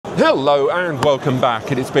Hello and welcome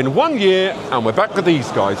back. It's been 1 year and we're back with these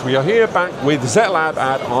guys. We are here back with Zettlab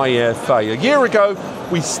at IFA. A year ago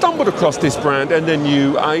we stumbled across this brand and their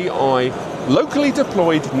new AI locally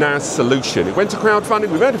deployed NAS solution. It went to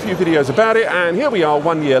crowdfunding, we made a few videos about it, and here we are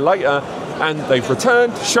 1 year later and they've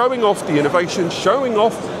returned, showing off the innovation, showing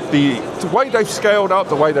off the way they've scaled up,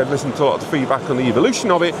 the way they've listened to a lot of the feedback on the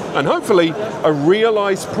evolution of it, and hopefully a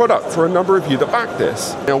realized product for a number of you that back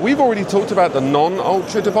this. Now, we've already talked about the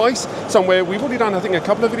non-Ultra device somewhere. We've already done, I think, a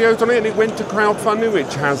couple of videos on it, and it went to crowdfunding,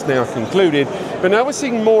 which has now concluded. But now we're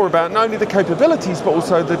seeing more about not only the capabilities, but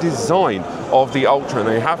also the design of the Ultra, and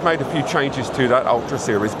they have made a few changes to that Ultra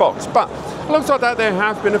series box. But alongside that, there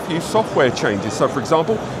have been a few software changes. So, for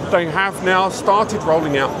example, they have now started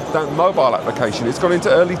rolling out that mobile application. It's gone into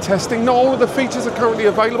early testing. Not all of the features are currently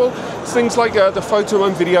available. It's things like the photo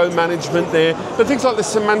and video management there, but things like the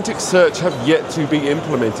semantic search have yet to be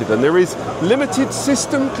implemented, and there is limited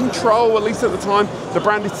system control, at least at the time. The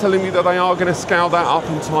brand is telling me that they are going to scale that up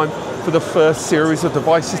in time for the first series of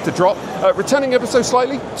devices to drop. Returning ever so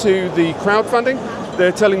slightly to the crowdfunding,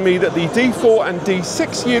 they're telling me that the D4 and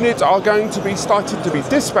D6 units are going to be started to be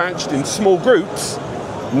dispatched in small groups.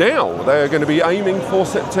 Now they are going to be aiming for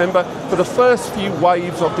September for the first few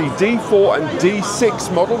waves of the D4 and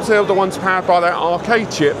D6 models. They're the ones powered by that arcade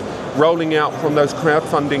chip rolling out from those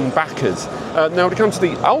crowdfunding backers. Now when it comes to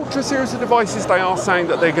the Ultra series of devices, they are saying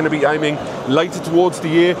that they're going to be aiming later towards the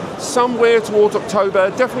year, somewhere towards October,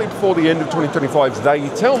 definitely before the end of 2025, they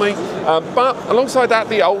tell me. But alongside that,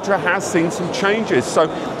 the Ultra has seen some changes. So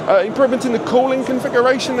improvements in the cooling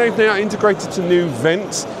configuration. They've now integrated some new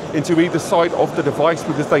vents into either side of the device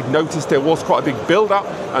because they've noticed there was quite a big build-up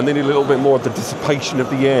and then a little bit more of the dissipation of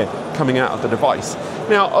the air coming out of the device.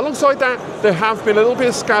 Now, alongside that, there have been a little bit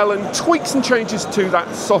of scale and tweaks and changes to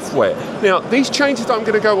that software. Now, these changes that I'm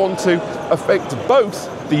going to go on to affect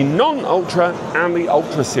both the non-Ultra and the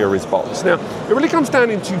Ultra series box. Now, it really comes down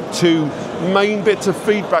into two main bits of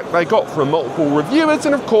feedback they got from multiple reviewers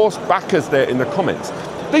and, of course, backers there in the comments.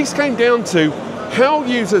 These came down to how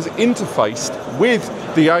users interfaced with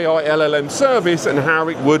the AI LLM service and how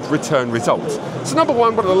it would return results. So number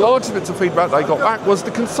one of the largest bits of feedback they got back was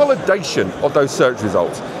the consolidation of those search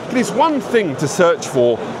results. It is one thing to search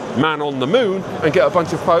for man on the moon and get a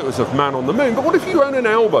bunch of photos of man on the moon, but what if you own an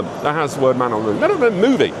album that has the word man on the moon? They don't own a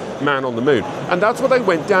movie, man on the moon. And that's what they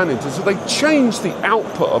went down into. So they changed the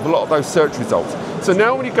output of a lot of those search results. So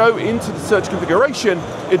now when you go into the search configuration,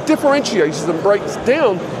 it differentiates and breaks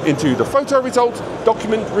down into the photo results,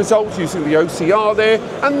 document results using the OCR there,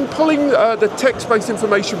 and pulling the text-based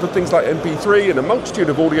information from things like MP3 and a multitude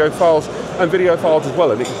of audio files and video files as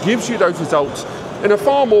well. And it gives you those results in a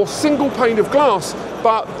far more single pane of glass,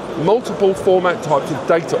 but multiple format types of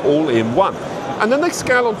data all in one. And then they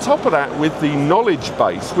scale on top of that with the knowledge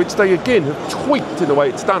base, which they again have tweaked in the way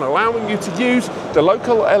it's done, allowing you to use the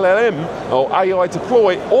local LLM or AI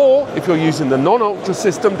deploy, or if you're using the non-Ultra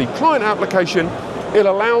system, the client application, it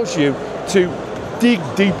allows you to dig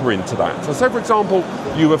deeper into that. So say, for example,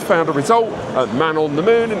 you have found a result, man on the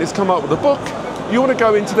moon, and it's come up with a book. You want to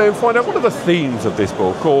go into there and find out what are the themes of this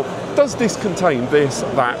book, or does this contain this,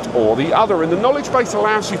 that, or the other? And the knowledge base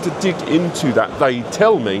allows you to dig into that. They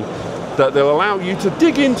tell me that they'll allow you to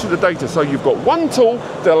dig into the data. So you've got one tool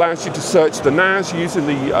that allows you to search the NAS using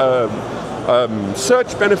the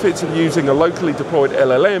search benefits of using a locally deployed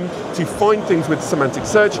LLM to find things with semantic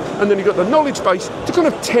search, and then you've got the knowledge base to kind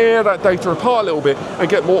of tear that data apart a little bit and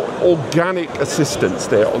get more organic assistance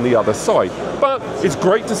there on the other side. But it's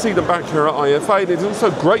great to see them back here at IFA, and it's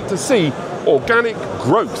also great to see organic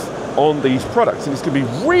growth on these products, and it's going to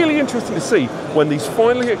be really interesting to see when these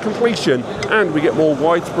finally hit completion and we get more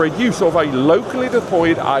widespread use of a locally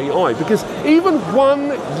deployed AI, because even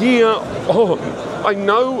 1 year on, I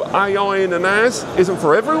know AI in a NAS isn't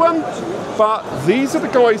for everyone, but these are the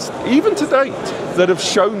guys, even to date, that have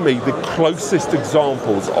shown me the closest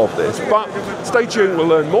examples of this. But stay tuned, we'll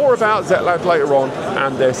learn more about Zettlab later on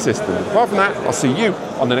and their system. Apart from that, I'll see you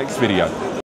on the next video.